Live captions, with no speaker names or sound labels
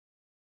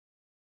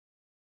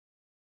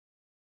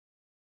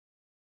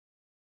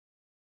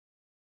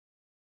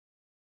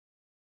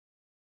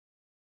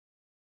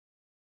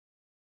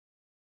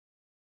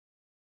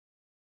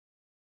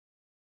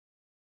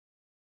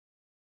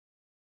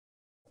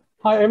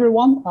Hi,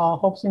 everyone.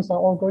 Hope things are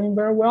all going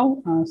very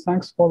well.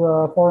 Thanks for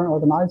the foreign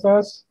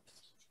organizers.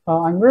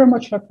 I'm very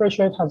much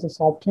appreciate having this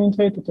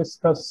opportunity to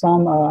discuss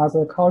some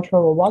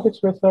agricultural robotics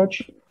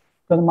research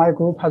that my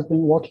group has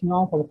been working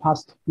on for the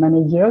past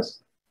many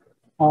years.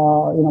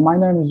 My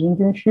name is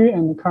Yunjun Xu,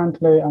 and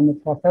currently I'm a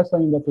professor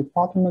in the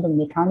Department of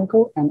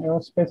Mechanical and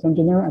Aerospace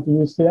Engineering at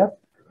UCF.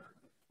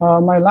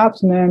 My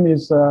lab's name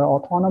is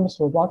Autonomous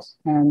Robots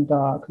and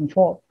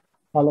Control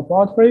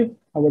Laboratory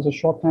with a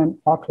short name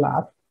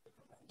ArcLab.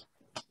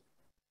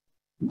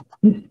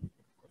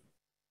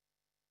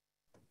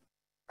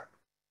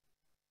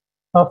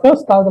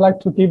 First, I would like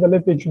to give a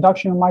little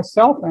introduction of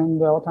myself and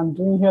what I'm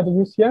doing here at the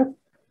UCF.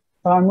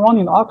 I'm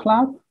running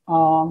ArcLab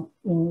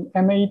in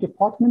MAE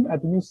department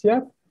at the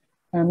UCF,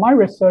 and my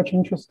research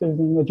interest is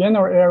in the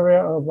general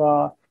area of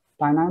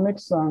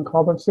dynamics and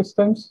cooperative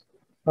systems,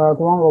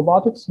 ground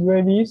robotics,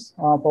 UAVs,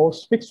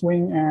 both fixed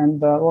wing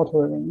and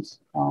rotary wings.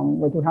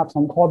 We do have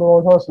some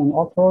quadrotors and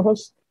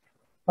octorotors.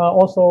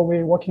 Also,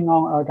 we're working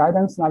on a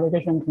guidance,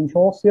 navigation, and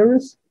control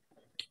series.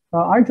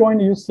 I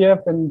joined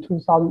UCF in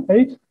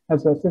 2008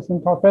 as an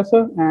assistant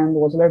professor and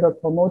was later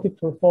promoted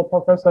to full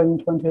professor in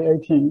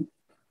 2018.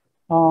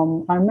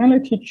 I mainly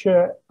teach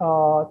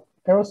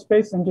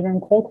aerospace engineering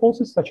core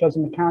courses such as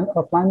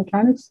flight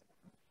mechanics,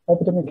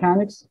 orbital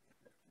mechanics.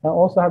 I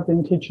also have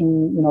been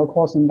teaching,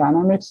 course in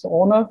dynamics,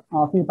 honor,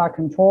 feedback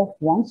control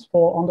once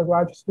for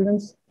undergraduate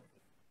students.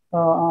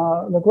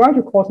 The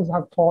graduate courses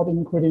have taught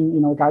including,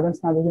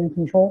 guidance, navigation,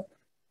 control,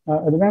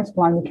 advanced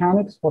flight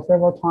mechanics for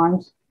several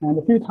times, and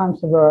a few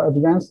times of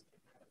advanced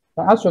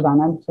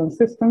astrodynamics and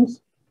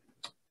systems,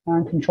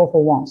 and control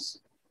for once.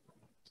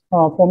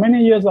 For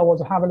many years, I was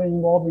heavily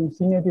involved in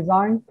senior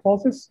design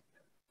courses,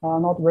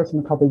 not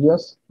recent couple of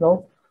years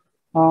though.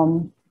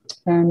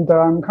 And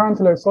I'm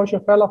currently a social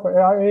fellow for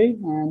AIA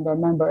and a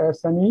member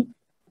SME.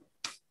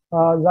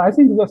 I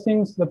think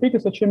the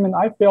biggest achievement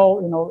I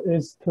feel,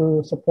 is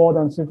to support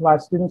and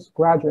supervise students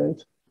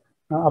graduate.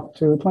 Up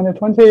to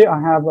 2020, I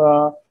have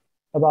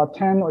about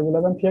 10 or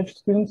 11 PhD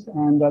students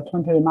and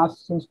 20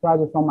 master students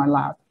graduate from my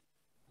lab.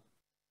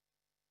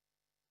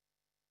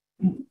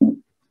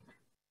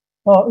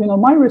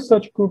 My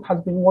research group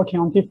has been working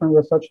on different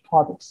research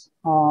topics,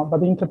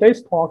 but in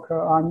today's talk,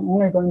 I'm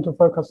only going to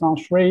focus on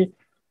three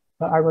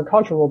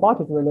agricultural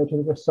robotic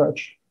related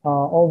research,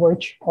 over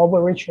which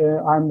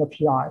I'm the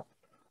PI.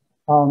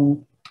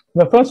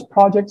 The first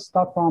project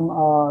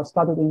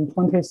started in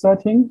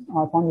 2013,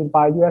 funded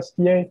by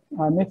USDA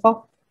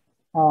NIFA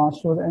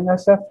through the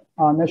NSF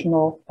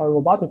National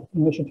Robotic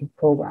Initiative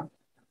Program.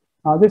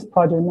 This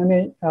project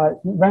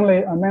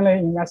mainly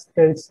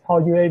investigates how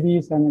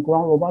UAVs and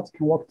ground robots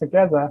can work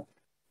together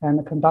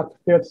and conduct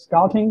field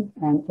scouting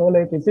and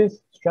early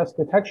disease stress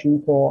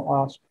detection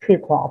for tree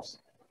crops.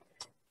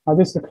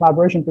 This is a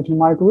collaboration between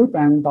my group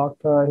and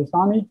Dr.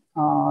 Hisami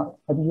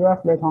at the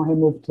UF. Later on, he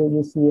moved to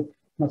UC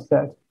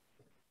instead.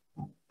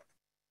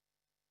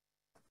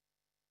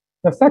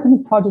 The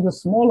second project, a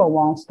smaller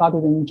one,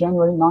 started in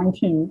January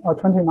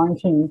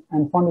 2019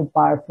 and funded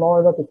by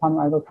Florida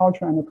Department of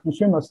Agriculture and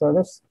Consumer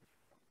Service.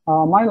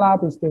 My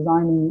lab is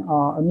designing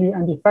a new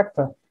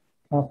anti-effector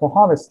for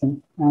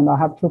harvesting, and I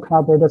have two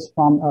collaborators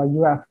from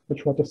UF,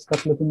 which will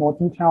discuss a little more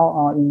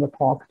detail in the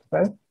talk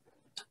today.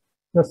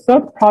 The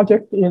third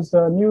project is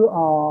a new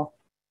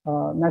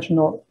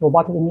National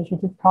Robotic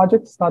Initiative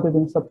project started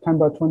in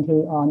September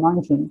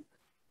 2019,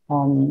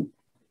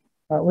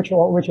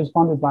 which is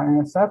funded by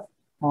NSF.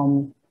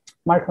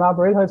 My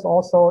collaborator is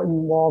also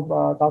involved,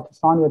 Dr.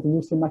 Sani at the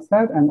UC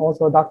Massachusetts, and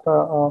also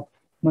Dr.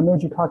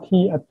 Manoj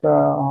Kaki at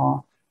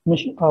the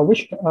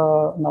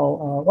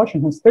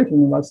Washington State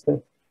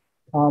University.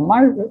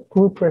 My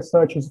group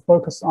research is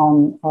focused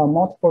on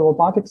multiple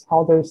robotics,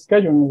 how they're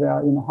scheduling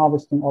their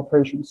harvesting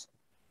operations.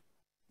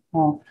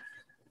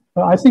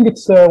 I think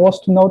it's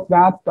worth to note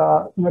that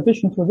in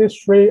addition to these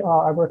three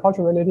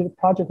agriculture-related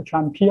projects, which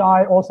I'm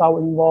PI, also I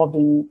was involved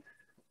in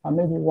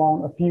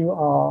a few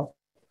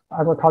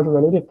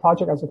agriculture-related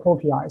projects as a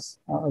co-PIs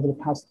over the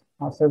past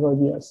several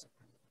years.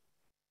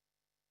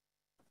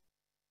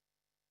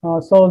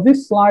 So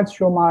these slides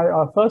show my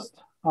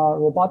first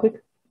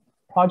robotic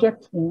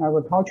project in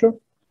agriculture.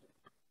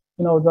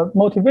 The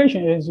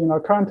motivation is,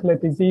 currently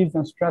disease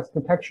and stress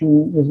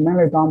detection is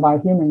mainly done by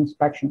human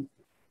inspection.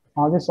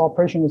 This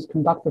operation is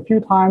conducted a few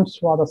times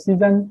throughout the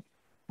season,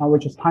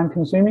 which is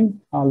time-consuming,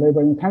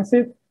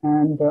 labor-intensive,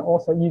 and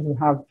also easy to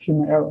have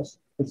human errors.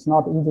 It's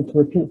not easy to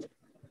repeat.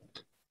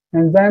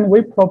 And then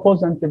we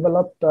proposed and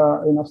developed,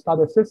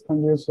 started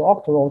system with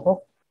octorotor.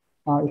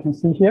 You can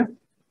see here.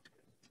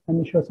 Let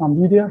me show some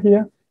video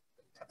here.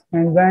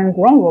 And then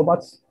ground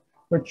robots,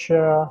 which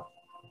use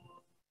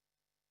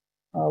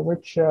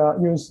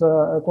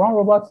ground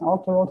robots and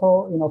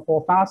octorotor,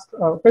 for fast,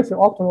 basically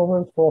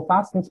octorotor for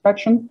fast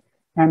inspection,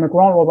 and the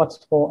ground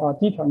robots for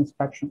detail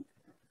inspection.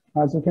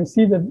 As you can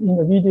see in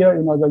the video,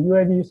 the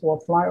UAVs will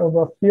fly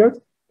over a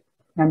field,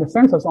 and the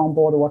sensors on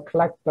board will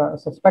collect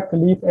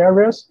suspected leaf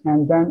areas,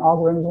 and then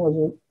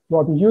algorithms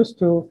will be used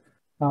to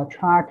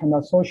track and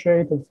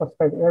associate the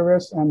suspect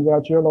areas and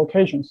their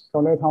geolocations. So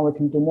later on, we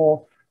can do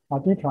more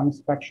detail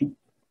inspection.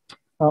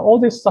 All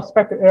this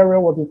suspected area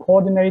will be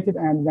coordinated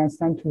and then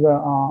sent to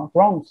the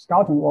ground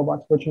scouting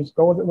robot, which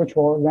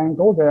will then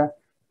go there,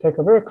 take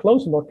a very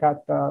close look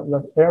at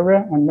the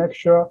area and make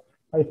sure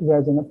if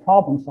there's any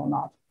problems or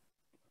not.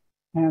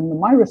 And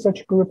my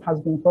research group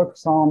has been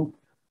focused on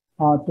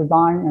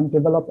design and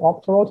develop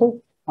optorotor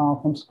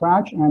from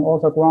scratch and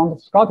also ground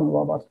scouting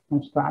robot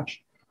from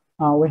scratch.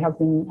 We have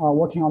been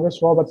working on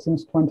this robot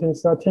since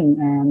 2013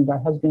 and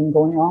that has been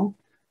going on.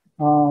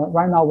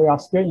 Right now, we are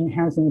still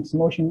enhancing its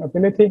motion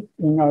ability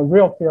in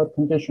real field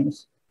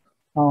conditions.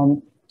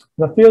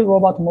 The field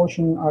robot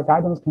motion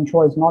guidance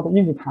control is not an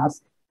easy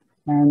task,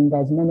 and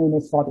as many may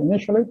thought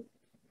initially,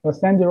 the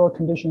sandy road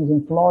conditions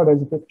in Florida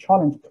is a big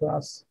challenge to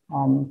us.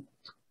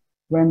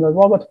 When the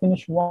robot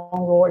finishes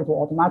one row, it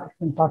will automatically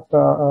conduct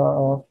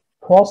a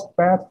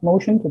cross-bed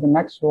motion to the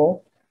next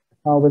row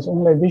with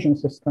only vision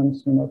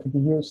systems, to be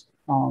used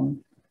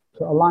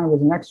to align with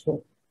the next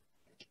row.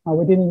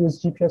 We didn't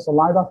use GPS or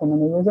LiDAR for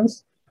many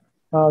reasons.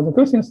 The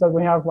good thing is that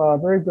we have a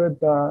very good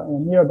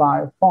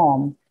nearby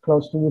farm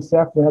close to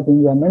UCF. We have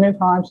been there many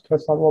times to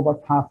test our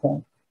robot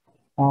platform.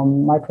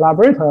 My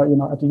collaborator,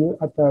 at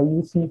the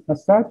UC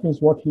ArcLab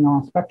is working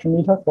on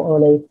spectrometer for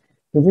early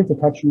disease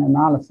detection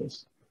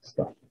analysis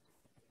stuff.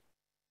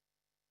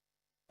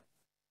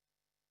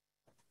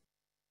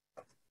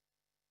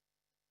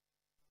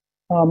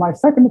 My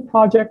second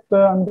project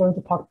I'm going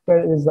to talk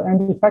today is the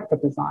end effector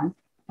design.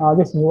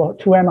 This is a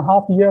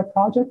 2.5-year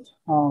project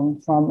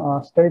from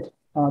State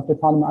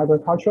Department of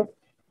Agriculture.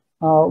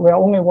 We are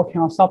only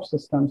working on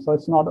subsystems, so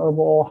it's not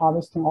overall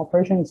harvesting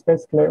operation. It's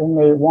basically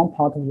only one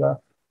part of the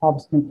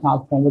harvesting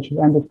platform, which is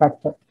end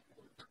effector.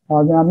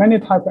 There are many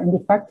types of end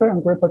effector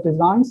and gripper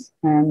designs,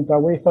 and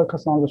we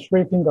focus on the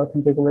 3-finger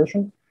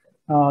configuration.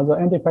 The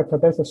end effector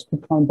basically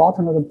scoops on the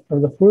bottom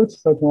of the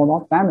fruits, so it will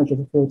not damage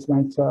the fruits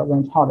when it's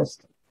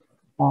harvested.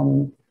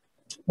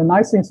 The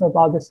nice thing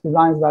about this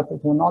design is that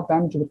it will not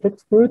damage the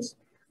picked fruits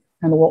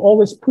and will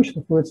always push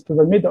the fruits to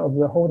the middle of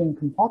the holding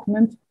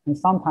compartment. And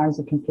sometimes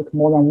it can pick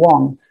more than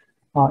one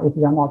if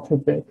they're not too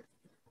big.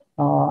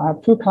 I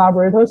have 2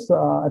 collaborators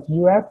at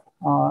UF.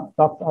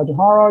 Dr.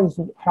 Ajihara is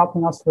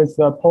helping us with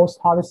the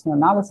post-harvesting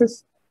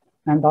analysis,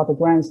 and Dr.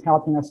 Grant is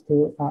helping us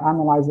to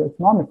analyze it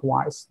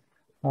economic-wise,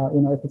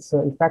 if it's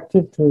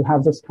effective to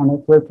have this kind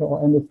of gripper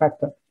or end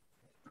effector.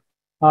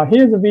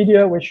 Here's a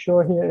video we show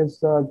here is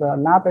the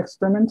lab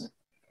experiment.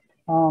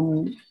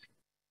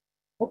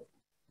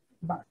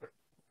 Back.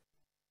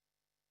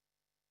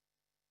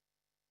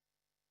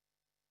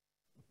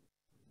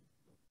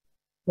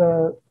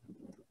 The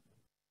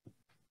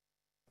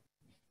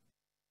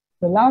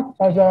lab,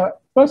 the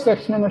first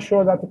experiment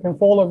showed that you can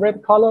follow a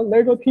red color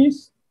Lego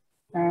piece,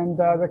 and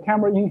the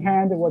camera in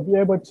hand will be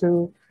able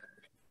to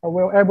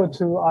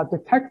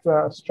detect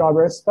the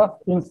strawberry stuff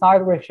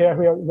inside, which here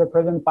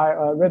represented by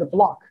a red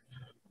block.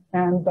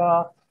 And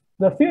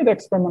the field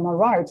experiment on the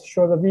right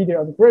shows a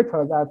video of the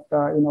gripper that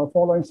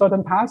following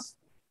certain paths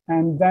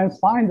and then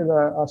find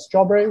the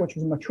strawberry, which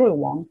is a mature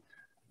one.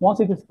 Once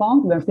it is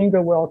found, the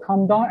finger will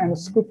come down and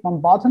scoop from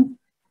bottom.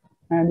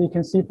 And you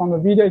can see from the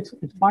video, it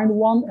finds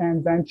one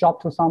and then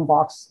drop to some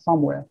box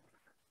somewhere.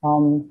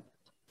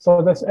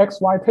 So this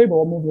XY table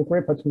will move the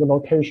gripper to the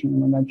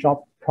location and then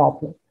drop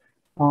properly.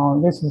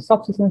 This is a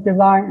subsystem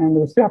design, and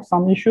we still have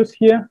some issues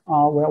here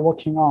we're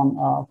working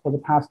on for the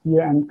past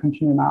year and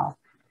continue now.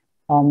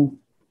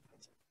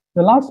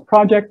 The last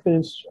project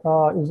is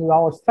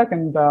our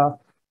second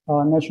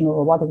national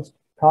robotics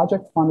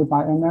project funded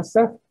by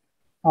NSF.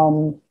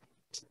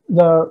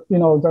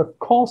 The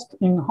cost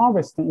in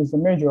harvesting is a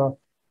major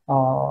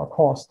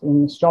cost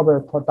in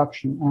strawberry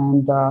production,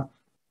 and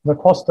the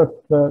cost of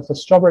the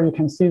strawberry, you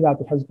can see that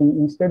it has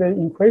been steadily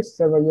increased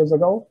several years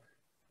ago.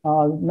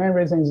 The main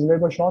reason is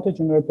labor shortage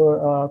and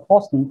labor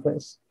cost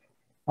increase.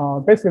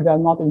 Basically, there are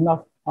not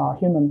enough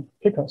human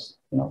pickers,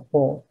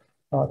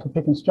 to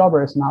picking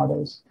strawberries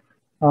nowadays.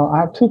 I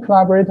have 2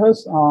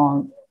 collaborators.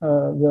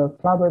 The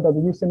collaborator of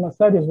the UCF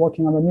ArcLab is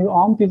working on a new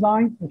arm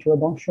design, which we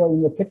don't show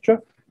in the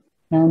picture.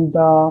 And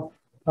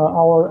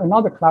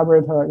another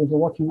collaborator is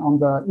working on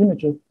the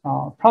image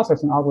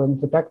processing algorithm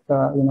to detect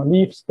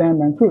leaf,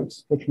 stem, and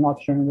fruits, which are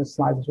not shown in this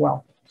slide as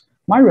well.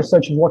 My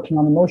research is working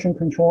on the motion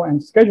control and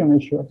scheduling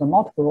issue of the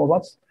multiple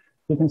robots.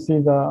 You can see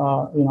the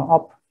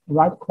up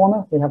right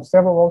corner. We have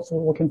several robots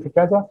working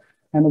together,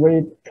 and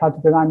we try to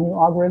design new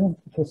algorithms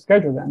to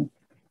schedule them.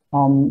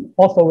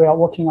 Also, we are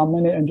working on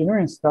many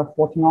engineering stuff,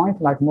 working on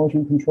it, like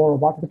motion control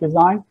robotic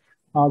design.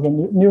 The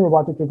new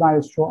robotic design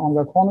is shown on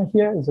the corner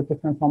here, is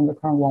different from the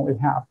current one we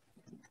have.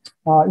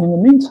 In the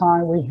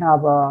meantime, we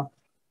have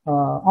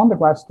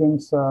undergrad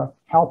students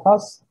help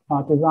us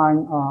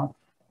design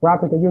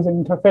graphical user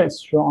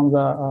interface shown on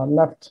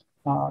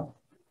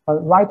the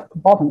right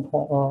bottom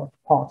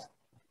part,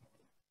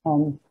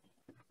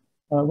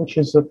 which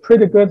is a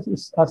pretty good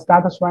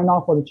status right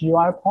now for the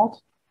GUI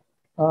part.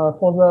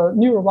 For the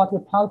new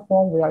robotic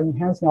platform, we are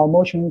enhancing our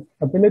motion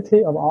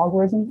ability of our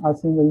algorithm.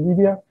 As in the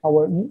video,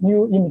 our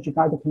new image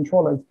guided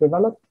controller is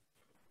developed.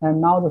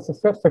 And now the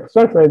success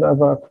rate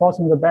of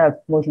crossing the bed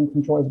motion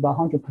control is about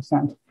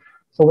 100%.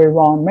 So we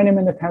run many,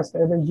 many tests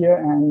every year,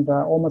 and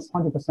almost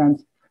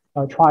 100%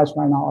 trials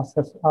right now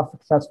are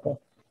successful.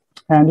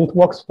 And it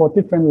works for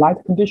different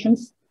light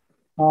conditions.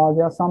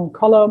 There are some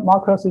color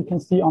markers you can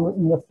see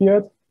in the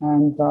field,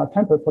 and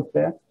temper put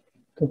there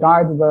to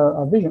guide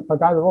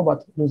the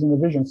robot using the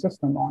vision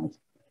system on it.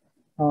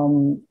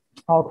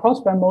 Our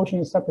crossband motion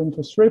is separated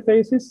into 3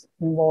 phases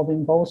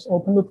involving both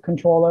open loop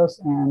controllers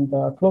and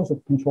closed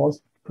loop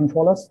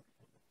controllers.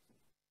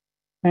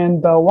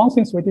 And one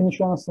thing we didn't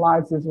show on the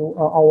slides is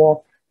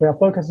we are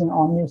focusing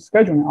on new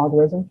scheduling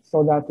algorithm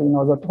so that the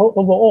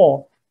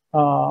overall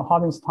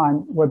harvest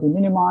time will be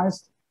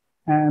minimized.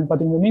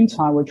 But in the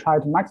meantime, we try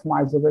to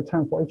maximize the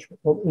return for each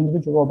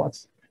individual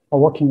robots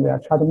working there,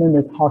 try to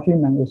mimic how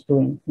human is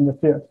doing in the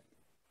field.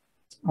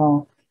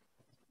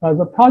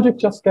 The project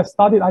just got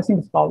started. I think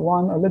it's about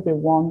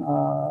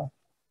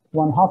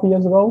 1.5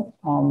 years ago.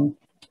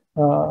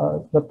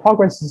 The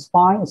progress is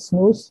fine, it's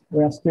smooth.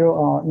 We are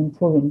still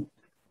improving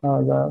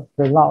the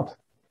result.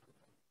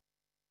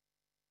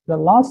 The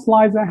last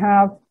slide I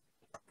have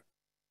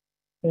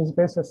is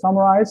basically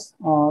summarized.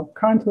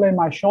 Currently,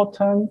 my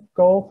short-term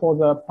goal for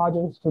the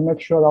project is to make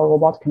sure our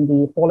robot can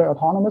be fully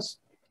autonomous.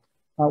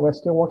 We're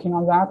still working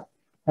on that.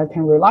 And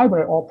can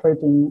reliably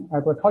operate in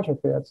agriculture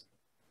fields.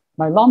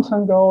 My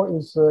long-term goal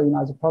is,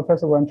 as a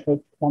professor, we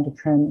want to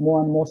train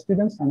more and more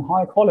students and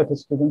high-quality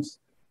students,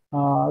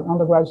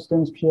 undergraduate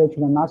students,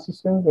 Ph.D. and master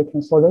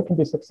students, so they can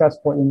be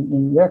successful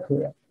in their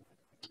career.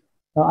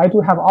 I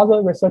do have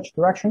other research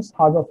directions.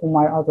 However, for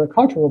my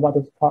agricultural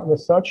robotics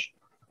research,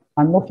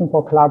 I'm looking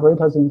for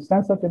collaborators in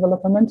sensor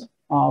development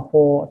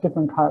for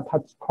different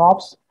types of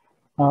crops.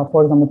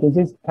 For example,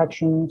 disease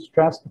detection,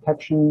 stress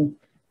detection,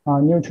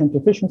 nutrient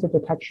deficiency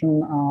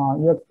detection,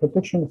 yield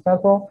prediction,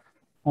 etc.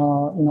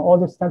 All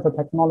these sensor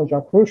technology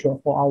are crucial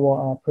for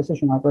our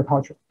precision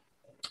agriculture.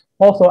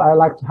 Also, I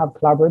like to have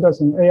collaborators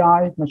in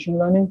AI, machine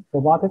learning,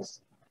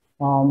 robotics,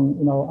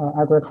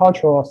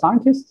 agricultural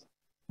scientists,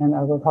 and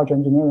agricultural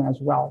engineering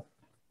as well.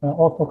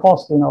 Of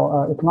course,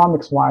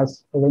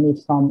 economics-wise, we need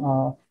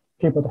some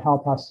people to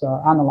help us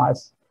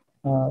analyze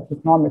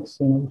economics,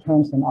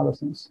 returns and other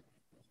things.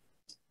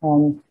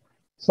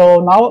 So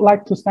now I'd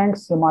like to thank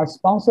my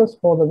sponsors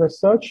for the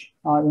research,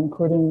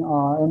 including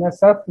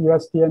NSF,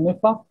 USD, and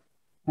NIFA,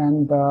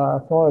 and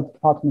Florida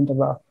Department of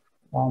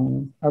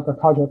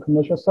Agricultural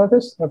Commercial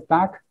Service,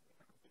 DAC.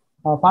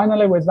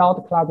 Finally,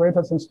 without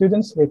collaborators and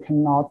students, we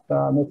cannot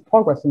make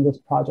progress in this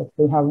project.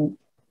 We have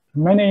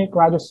many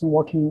graduates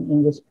working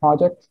in this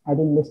project. I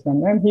didn't list their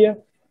name here.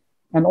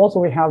 And also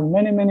we have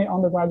many, many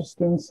undergraduate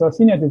students.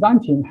 Senior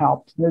design team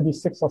helped. Maybe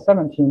 6 or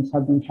 7 teams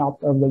have been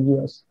helped over the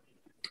years.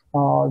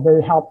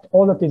 They helped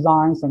all the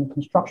designs and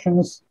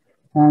constructions,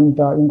 and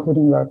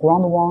including the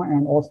ground one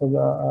and also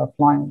the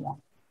flying one.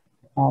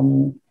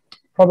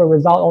 Probably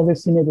without all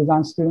these senior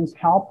design students'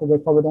 help, we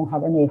probably don't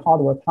have any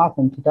hardware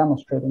platform to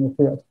demonstrate in the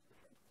field.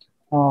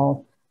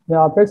 There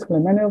are basically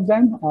many of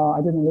them.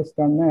 I didn't list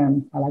their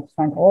name. I'd like to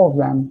thank all of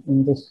them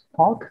in this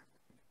talk.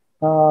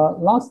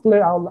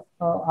 Lastly,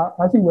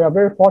 I think we are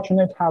very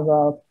fortunate to have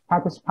a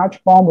patch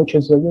farm, which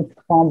is a youth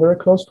farm very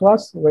close to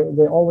us.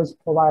 They always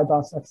provide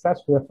us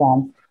access to the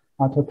farm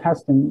to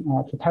test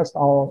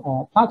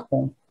our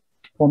platform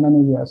for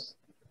many years.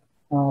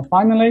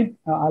 Finally,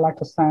 I'd like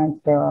to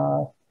thank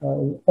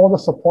all the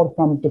support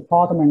from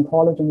department,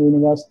 college, and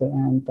university.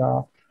 And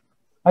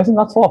I think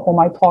that's all for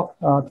my talk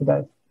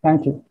today.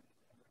 Thank you.